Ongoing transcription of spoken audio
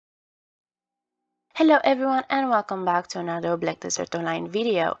Hello everyone and welcome back to another Black Desert Online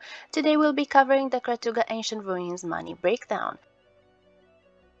video. Today we'll be covering the Kratuga Ancient Ruins money breakdown.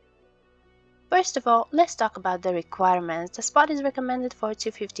 First of all, let's talk about the requirements. The spot is recommended for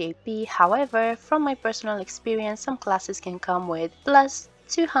 250 AP, however, from my personal experience, some classes can come with plus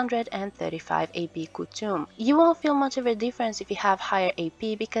 235 AP Kutum. You won't feel much of a difference if you have higher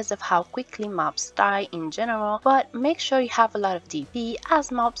AP because of how quickly mobs die in general, but make sure you have a lot of DP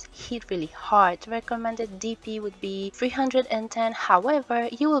as mobs hit really hard. Recommended DP would be 310, however,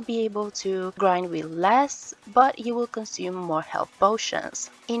 you will be able to grind with less, but you will consume more health potions.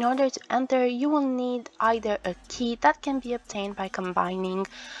 In order to enter, you will need either a key that can be obtained by combining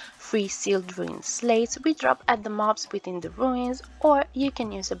free sealed ruin slates we drop at the mobs within the ruins, or you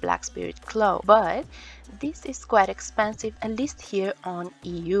can use a black spirit claw, but this is quite expensive, at least here on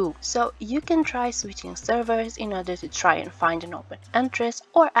EU, so you can try switching servers in order to try and find an open entrance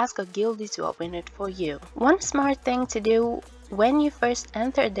or ask a guildie to open it for you. One smart thing to do when you first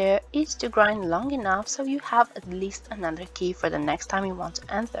enter there is to grind long enough so you have at least another key for the next time you want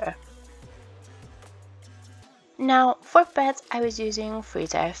to enter. Now, for pets, I was using 3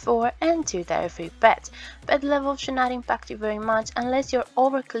 tier 4 and 2 tier 3 pets. Pet level should not impact you very much unless you're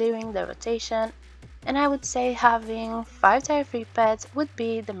over clearing the rotation, and I would say having 5 tier 3 pets would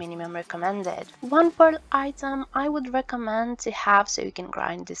be the minimum recommended. One pearl item I would recommend to have so you can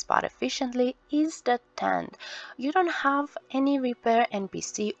grind this spot efficiently is the tent. You don't have any repair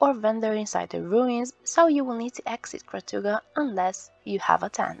NPC or vendor inside the ruins, so you will need to exit Kratuga unless you have a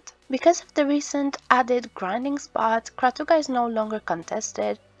tent. Because of the recent added grinding spot, Kratuga is no longer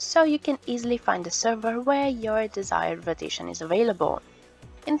contested, so you can easily find a server where your desired rotation is available.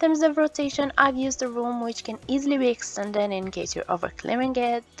 In terms of rotation, I've used a room which can easily be extended in case you're overclearing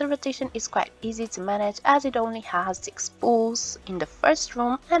it. The rotation is quite easy to manage as it only has 6 pools in the first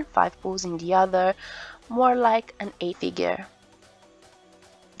room and 5 pools in the other, more like an 8-figure.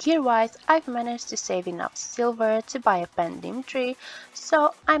 Gear-wise, I've managed to save enough silver to buy a pendim tree,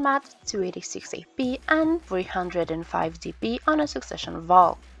 so I'm at 286 AP and 305 DP on a succession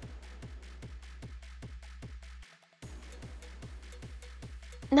vault.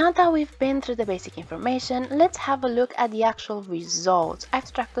 Now that we've been through the basic information, let's have a look at the actual results.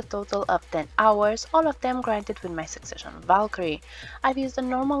 I've tracked a total of 10 hours, all of them grinded with my Succession Valkyrie. I've used a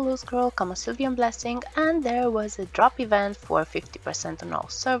normal loot scroll, Sylvian Blessing, and there was a drop event for 50% on all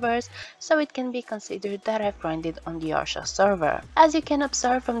servers, so it can be considered that I've grinded on the Arsha server. As you can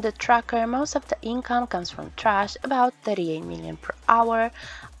observe from the tracker, most of the income comes from trash, about 38 million per hour.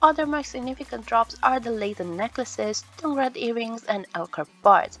 Other more significant drops are the Laytenn Necklaces, Tungrad Earrings, and Elkarr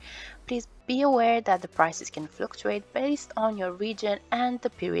parts. Please be aware that the prices can fluctuate based on your region and the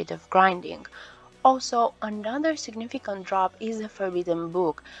period of grinding. Also, another significant drop is the Forbidden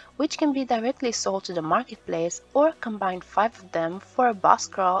Book, which can be directly sold to the marketplace or combine 5 of them for a boss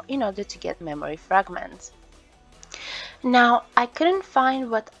scroll in order to get memory fragments. Now, I couldn't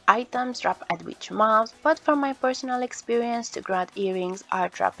find what items drop at which mobs, but from my personal experience, the Tungrad Earrings are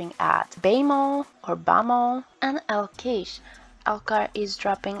dropping at Bamo or Bamo and Elkish. Elkarr is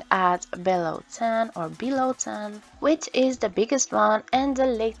dropping at below 10 or below 10, which is the biggest one, and the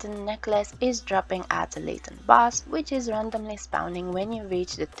Laytenn Necklace is dropping at the Laytenn Boss, which is randomly spawning when you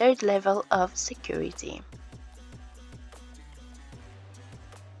reach the 3rd level of security.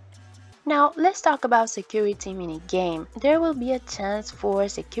 Now, let's talk about security minigame. There will be a chance for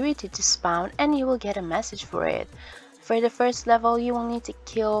security to spawn and you will get a message for it. For the first level, you will need to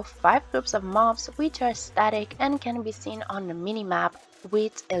kill 5 groups of mobs which are static and can be seen on the minimap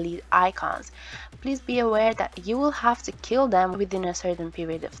with elite icons. Please be aware that you will have to kill them within a certain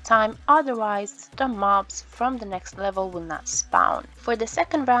period of time, otherwise the mobs from the next level will not spawn. For the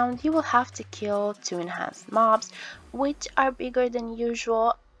second round, you will have to kill 2 enhanced mobs which are bigger than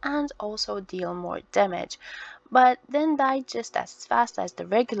usual and also deal more damage, but then die just as fast as the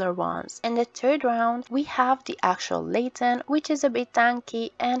regular ones. In the third round, we have the actual Laytenn, which is a bit tanky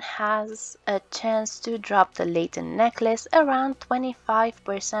and has a chance to drop the Laytenn Necklace around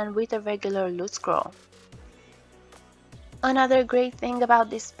 25% with a regular loot scroll. Another great thing about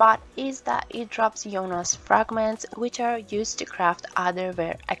this spot is that it drops Jonas fragments, which are used to craft other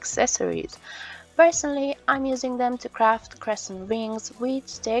rare accessories. Personally, I'm using them to craft crescent rings,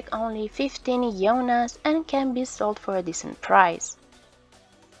 which take only 15 Jonas and can be sold for a decent price.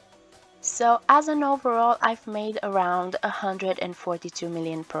 So as an overall, I've made around 142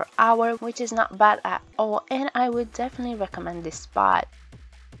 million per hour, which is not bad at all, and I would definitely recommend this spot.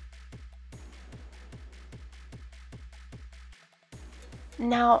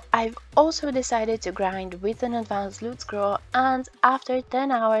 Now, I've also decided to grind with an advanced loot scroll, and after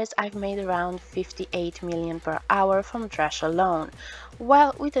 10 hours I've made around 58 million per hour from trash alone,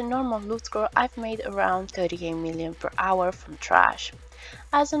 while with a normal loot scroll I've made around 38 million per hour from trash.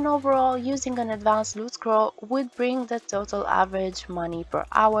 As an overall, using an advanced loot scroll would bring the total average money per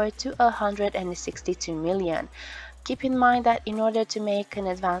hour to 162 million. Keep in mind that in order to make an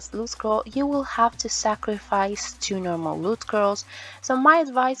advanced loot scroll, you will have to sacrifice 2 normal loot scrolls, so my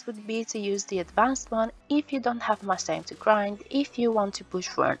advice would be to use the advanced one if you don't have much time to grind, if you want to push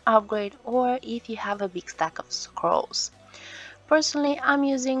for an upgrade, or if you have a big stack of scrolls. Personally, I'm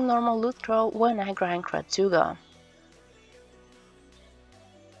using normal loot scroll when I grind Kratuga.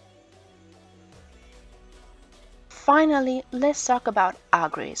 Finally, let's talk about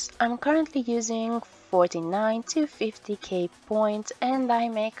Agris. I'm currently using 49 to 50k points and I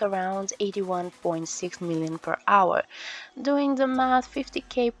make around 81.6 million per hour. Doing the math,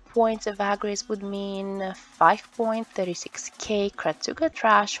 50k points of Agris would mean 5.36k Kratuga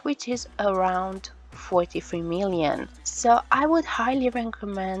trash, which is around 43 million. So I would highly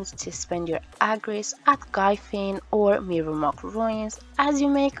recommend to spend your Agris at Guyfin or Mirrormock Ruins, as you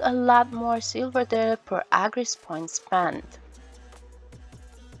make a lot more silver there per Agris point spent.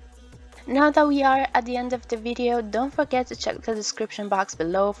 Now that we are at the end of the video, don't forget to check the description box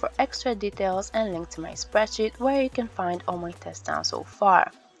below for extra details and link to my spreadsheet where you can find all my tests done so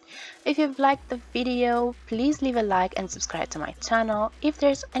far. If you've liked the video, please leave a like and subscribe to my channel. If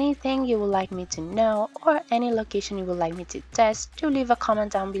there's anything you would like me to know or any location you would like me to test, do leave a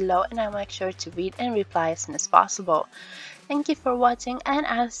comment down below and I'll make sure to read and reply as soon as possible. Thank you for watching and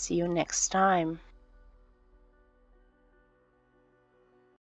I'll see you next time.